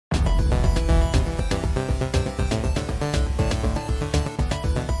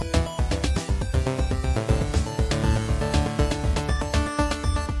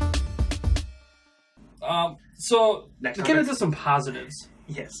So, to get into some positives.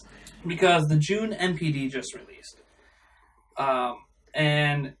 Yes. Because the June NPD just released.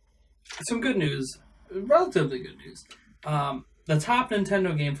 And some good news, relatively good news. The top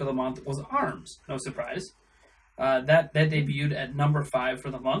Nintendo game for the month was ARMS, no surprise. That debuted at number 5 for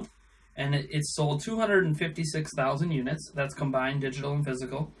the month. And it sold 256,000 units. That's combined digital and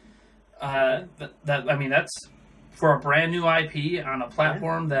physical. That's for a brand new IP on a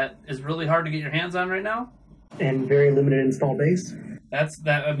platform that is really hard to get your hands on right now. And very limited install base. That's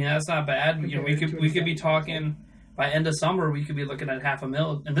not bad. You know, we could be talking by end of summer. We could be looking at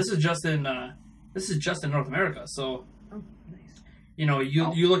 500,000, and this is just in North America. So, oh, nice. You know,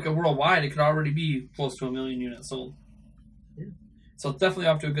 you look at worldwide, it could already be close to 1 million units sold. Yeah. So it's definitely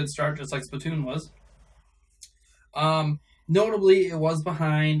off to a good start, just like Splatoon was. Notably, it was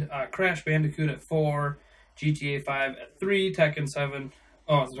behind Crash Bandicoot at 4, GTA 5 at 3, Tekken 7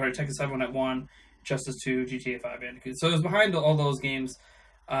 at 1, Justice 2, GTA 5, Bandicoot. So it was behind all those games.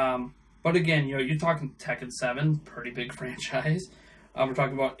 But again, you know, you're talking Tekken 7, pretty big franchise. We're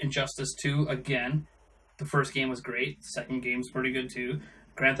talking about Injustice 2 again. The first game was great. The second game's pretty good too.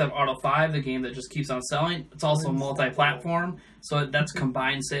 Grand Theft Auto 5, the game that just keeps on selling. It's also multi-platform, so that's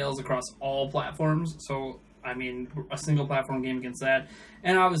combined sales across all platforms. So, I mean, a single platform game against that.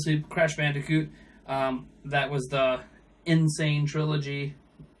 And obviously, Crash Bandicoot, that was the insane trilogy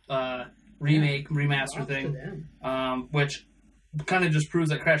remaster thing, which kind of just proves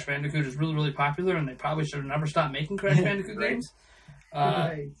that Crash Bandicoot is really, really popular, and they probably should have never stopped making Crash Bandicoot games.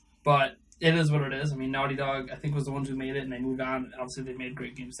 But it is what it is. I mean, Naughty Dog, I think, was the ones who made it, and they moved on. Obviously, they made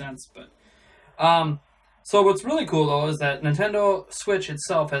great games since. But so what's really cool, though, is that Nintendo Switch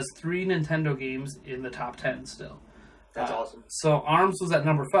itself has 3 Nintendo games in the top 10 still. That's awesome. So ARMS was at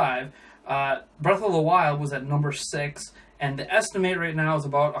number 5. Breath of the Wild was at number 6. And the estimate right now is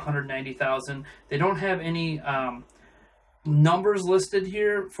about 190,000. They don't have any numbers listed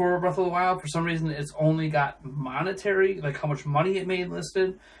here for Breath of the Wild. For some reason, it's only got monetary, like how much money it made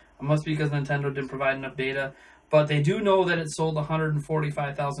listed. It must be because Nintendo didn't provide enough data. But they do know that it sold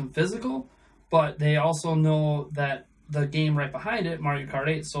 145,000 physical. But they also know that the game right behind it, Mario Kart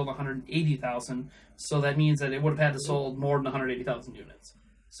 8, sold 180,000. So that means that it would have had to sold more than 180,000 units.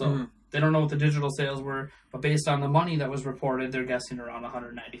 So they don't know what the digital sales were, but based on the money that was reported, they're guessing around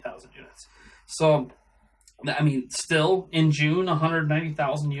 190,000 units. So, I mean, still in June,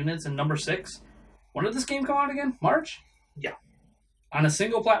 190,000 units in number 6. When did this game come out again? March? Yeah. On a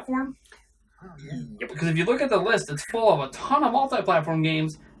single platform? Oh, yeah. Yep. Because if you look at the list, it's full of a ton of multi-platform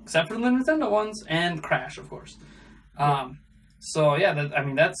games, except for the Nintendo ones, and Crash, of course. So, yeah,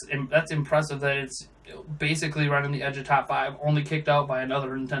 that's impressive that it's basically right on the edge of top 5, only kicked out by another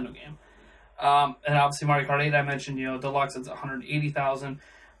Nintendo game. And obviously Mario Kart 8, I mentioned, you know, Deluxe, it's 180,000.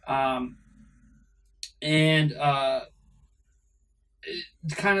 Kind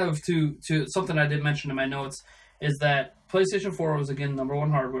of to something I did mention in my notes is that PlayStation 4 was again number 1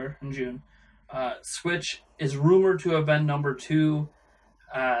 hardware in June. Switch is rumored to have been number 2.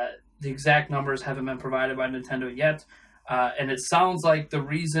 The exact numbers haven't been provided by Nintendo yet. And it sounds like the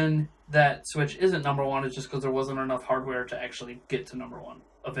reason that Switch isn't number 1 is just because there wasn't enough hardware to actually get to number 1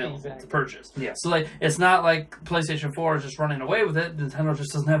 available to purchase. Yeah. So like, it's not like PlayStation 4 is just running away with it. Nintendo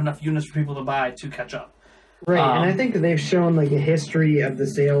just doesn't have enough units for people to buy to catch up. Right, and I think that they've shown like a history of the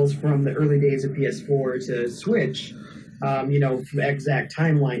sales from the early days of PS4 to Switch. From exact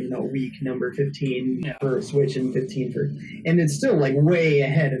timeline, week number 15 for Switch and 15 for, and it's still like way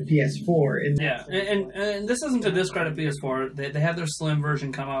ahead of PS4. And this isn't to discredit PS4. They had their Slim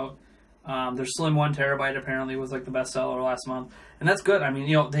version come out. Their Slim 1 terabyte apparently was like the best seller last month, and that's good. I mean,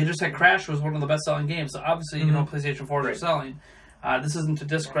 they just had Crash was one of the best selling games, so obviously PlayStation 4 are selling. This isn't to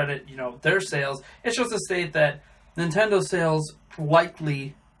discredit their sales. It's just to state that Nintendo sales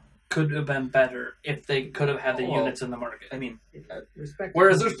likely could have been better if they could have had the units in the market. I mean,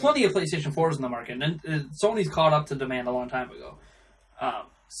 whereas there's plenty of PlayStation 4s in the market, and Sony's caught up to demand a long time ago.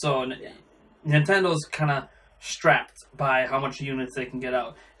 Nintendo's kind of strapped by how much units they can get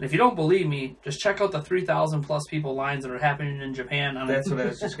out. And if you don't believe me, just check out the 3,000 plus people lines that are happening in Japan. That's what I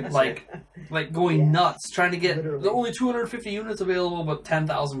was just going to say. Like going nuts, trying to get only 250 units available, but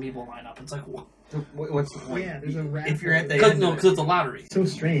 10,000 people line up. It's like, what? What's the point? Yeah, there's a if you're at the because it's a lottery. So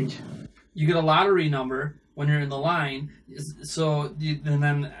strange. You get a lottery number when you're in the line. And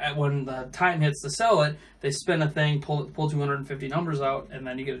then when the time hits to sell it, they spin a thing, pull 250 numbers out, and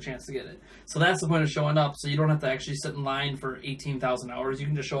then you get a chance to get it. So that's the point of showing up. So you don't have to actually sit in line for 18,000 hours. You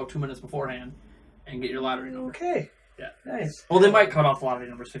can just show up 2 minutes beforehand and get your lottery number. Okay. Yeah. Nice. Well, they might cut off lottery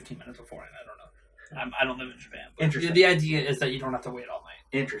numbers 15 minutes beforehand. I don't know. I don't live in Japan. But Interesting. The idea is that you don't have to wait all night.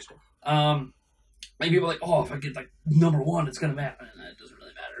 Interesting. Like people are like, oh, if I get like number 1, it's gonna matter. And it doesn't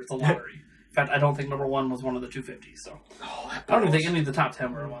really matter. It's a lottery. In fact, I don't think number 1 was one of the 250s. So I don't even think any of the top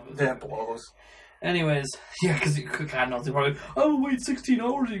 10 were one of those. That blows. Anyways, yeah, because God knows they probably, oh, wait 16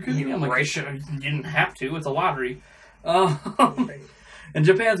 hours, you couldn't. I'm like, you didn't have to. It's a lottery. And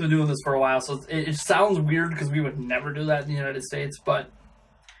Japan's been doing this for a while, so it sounds weird because we would never do that in the United States, but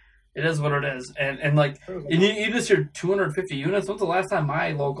it is what it is. And like, and you just hear 250 units. When's the last time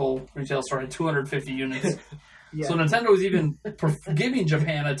my local retail store had 250 units? Yeah. So Nintendo was even giving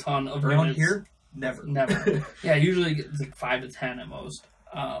Japan a ton of units. Here? Never. Yeah, usually it's like 5 to 10 at most.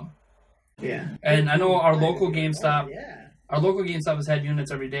 Yeah. And I know our local GameStop, our local GameStop has had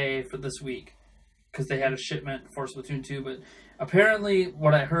units every day for this week because they had a shipment for Splatoon 2. But apparently,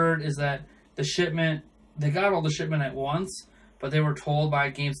 what I heard is that they got all the shipment at once, but they were told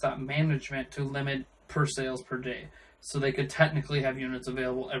by GameStop management to limit per sales per day. So they could technically have units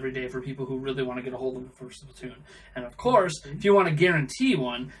available every day for people who really want to get a hold of them for Splatoon. And of course, if you want to guarantee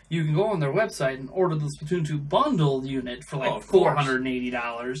one, you can go on their website and order the Splatoon 2 bundled unit for like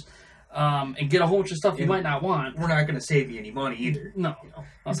 $480. And get a whole bunch of stuff you might not want. We're not going to save you any money either. No.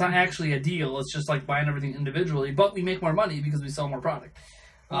 It's not actually a deal. It's just like buying everything individually, but we make more money because we sell more product.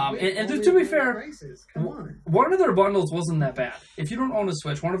 And to be fair, one of their bundles wasn't that bad. If you don't own a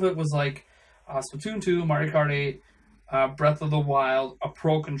Switch, one of it was like Splatoon 2, Mario Kart 8, Breath of the Wild, a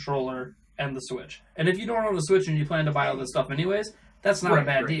Pro Controller, and the Switch. And if you don't own a Switch and you plan to buy all this stuff anyways, that's not a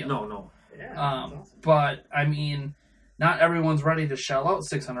bad deal. No. Yeah, awesome. But, I mean, not everyone's ready to shell out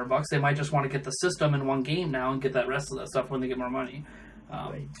 $600. They might just want to get the system in one game now and get that rest of that stuff when they get more money.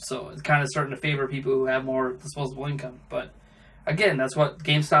 So it's kind of starting to favor people who have more disposable income. But again, that's what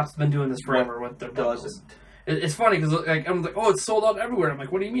GameStop's been doing this forever with their bundles. It's funny because like, I'm like, oh, it's sold out everywhere. I'm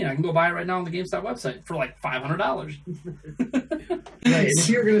like, what do you mean? I can go buy it right now on the GameStop website for like $500. Right, and if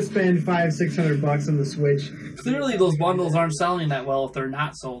you're going to spend $500-$600 on the Switch, clearly those bundles aren't selling that well if they're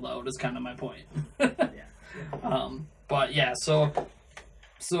not sold out. Is kind of my point. But yeah, so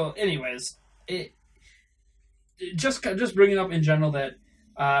anyways, just bringing up in general that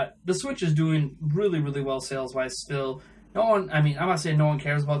the Switch is doing really, really well sales-wise still. I'm not saying no one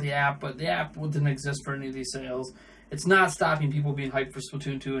cares about the app, but the app didn't exist for any of these sales. It's not stopping people being hyped for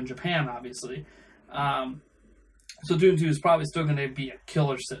Splatoon 2 in Japan, obviously. Splatoon 2 is probably still going to be a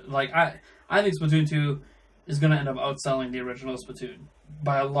killer. Like, I think Splatoon 2 is going to end up outselling the original Splatoon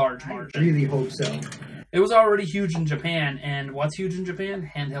by a large margin. I really hope so. It was already huge in Japan, and what's huge in Japan?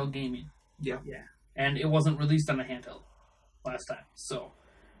 Handheld gaming. Yeah. And it wasn't released on a handheld last time, so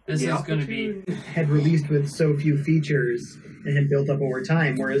this is going to be... had released with so few features and had built up over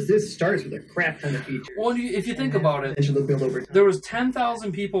time, whereas this starts with a crap ton of features. Well, if you think about it, build over time. There was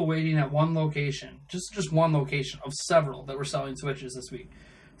 10,000 people waiting at one location, just one location of several that were selling Switches this week.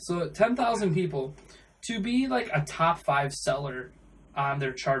 So 10,000 people, to be like a top 5 seller on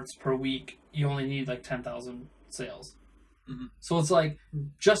their charts per week, you only need like 10,000 sales. Mm-hmm. So it's like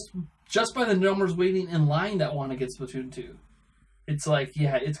just by the numbers waiting in line that want to get Splatoon 2, it's like,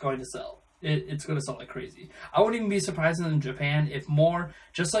 yeah, it's going to sell. It's going to sell like crazy. I wouldn't even be surprised in Japan if more,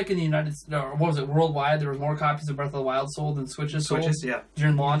 just like in the United States, or what was it, worldwide, there was more copies of Breath of the Wild sold than Switches sold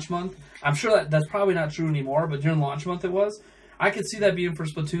during launch month. I'm sure that's probably not true anymore, but during launch month it was. I could see that being for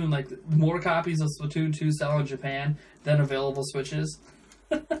Splatoon, like more copies of Splatoon 2 sell in Japan than available Switches.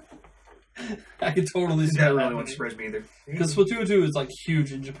 I could totally see that. That really wouldn't surprise me either. Because Splatoon 2 is like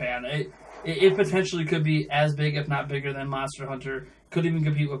huge in Japan. It potentially could be as big, if not bigger, than Monster Hunter. Could even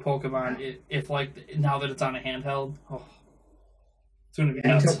compete with Pokemon if like now that it's on a handheld. Oh, it's gonna be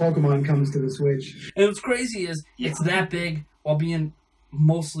nuts. Until Pokemon comes to the Switch. And what's crazy is it's that big while being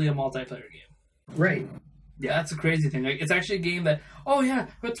mostly a multiplayer game. Right. Yeah, that's a crazy thing. Like, it's actually a game that, oh yeah,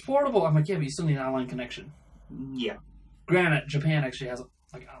 it's portable. I'm like, yeah, but you still need an online connection. Yeah. Granted, Japan actually has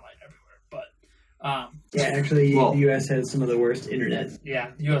like online everywhere, but yeah, actually, the U.S. has some of the worst internet.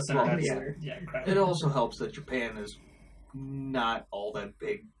 Yeah, U.S. internet. Crap. It also helps that Japan is not all that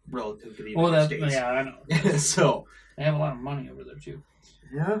big relative to the United States. Yeah, I know. So they have a lot of money over there too.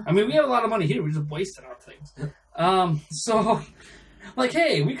 Yeah. I mean, we have a lot of money here. We just waste it on things. So. Like,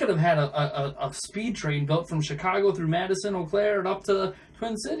 hey, we could have had a speed train built from Chicago through Madison, Eau Claire, and up to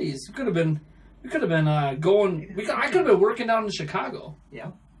Twin Cities. We could have been going. I could have been working down in Chicago.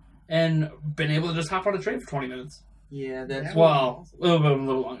 Yeah. And been able to just hop on a train for 20 minutes. Yeah, that's a little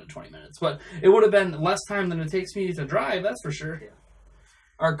longer than 20 minutes, but it would have been less time than it takes me to drive. That's for sure. Yeah.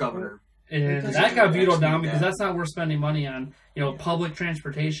 Our governor. And that got vetoed down because that's not worth spending money on. Public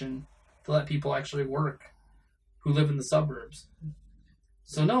transportation to let people actually work who live in the suburbs.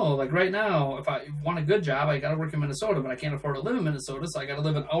 So no, like right now, if I want a good job, I got to work in Minnesota, but I can't afford to live in Minnesota, so I got to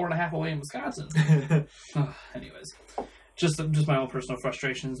live an hour and a half away in Wisconsin. Anyways, just my own personal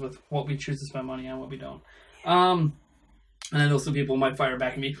frustrations with what we choose to spend money on, what we don't. And I know some people might fire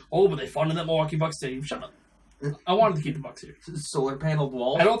back at me. Oh, but they funded that Milwaukee Bucks stadium. Shut up. I wanted to keep the Bucks here. Solar paneled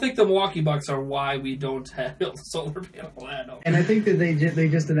wall. I don't think the Milwaukee Bucks are why we don't have solar panel. And I think that they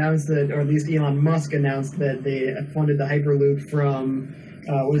just announced that, or at least Elon Musk announced that they funded the Hyperloop from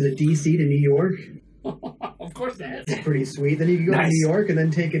DC to New York. Of course that is. That's pretty sweet. Then you can go to New York and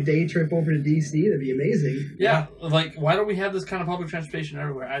then take a day trip over to DC. That'd be amazing. Yeah, like why don't we have this kind of public transportation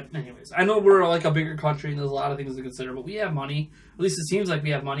everywhere? Anyways, I know we're like a bigger country and there's a lot of things to consider, but we have money. At least it seems like we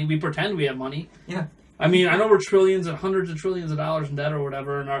have money. We pretend we have money. Yeah. I mean, I know we're trillions and hundreds of trillions of dollars in debt or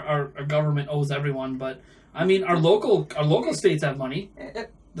whatever, and our government owes everyone. But I mean, our local states have money.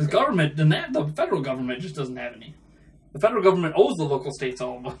 The government, the federal government, just doesn't have any. The federal government owes the local states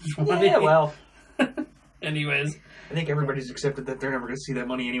all much money. Yeah, well. Anyways, I think everybody's accepted that they're never going to see that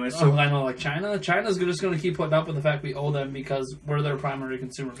money anyway. So I know, like China's just going to keep putting up with the fact we owe them because we're their primary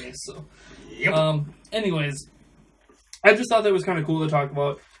consumer base. So, yep. Anyways, I just thought that was kind of cool to talk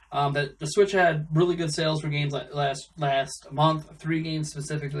about. That the Switch had really good sales for games last month, 3 games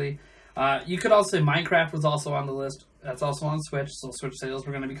specifically. You could also say Minecraft was also on the list. That's also on Switch, so Switch sales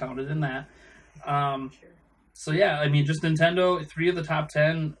were going to be counted in that. So yeah, I mean, just Nintendo, 3 of the top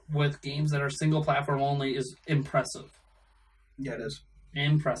 10 with games that are single platform only is impressive. Yeah, it is.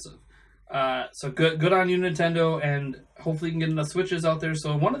 Impressive. So good on you, Nintendo, and hopefully you can get enough Switches out there.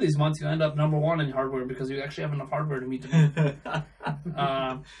 So one of these months you end up number 1 in hardware because you actually have enough hardware to meet demand.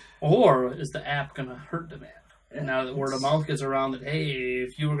 Or is the app going to hurt demand? And now that word of mouth gets around that, hey,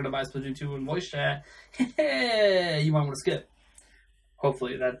 if you were going to buy Splatoon 2 in voice chat, you might want to skip.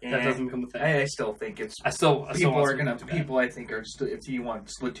 Hopefully that doesn't become a thing. I still think it's... People I think are still... If you want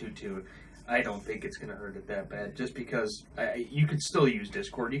Splatoon 2... I don't think it's going to hurt it that bad, just because you can still use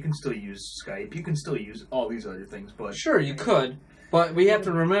Discord, you can still use Skype, you can still use all these other things, but... Sure, you could, but we have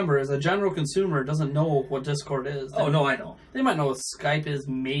to remember, as a general consumer, doesn't know what Discord is. Oh, no, I know. They might know what Skype is,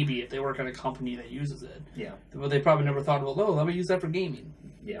 maybe, if they work at a company that uses it. Yeah. But they probably never thought, well, let me use that for gaming.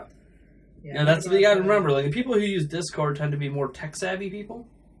 Yeah. Yeah, that's what you got to remember. Like, the people who use Discord tend to be more tech-savvy people.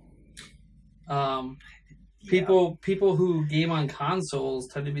 People who game on consoles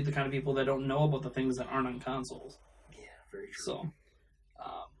tend to be the kind of people that don't know about the things that aren't on consoles. Yeah, very true. So,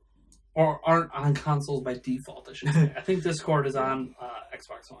 or aren't on consoles by default, I should say. I think Discord is on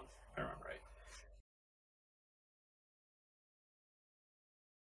Xbox One.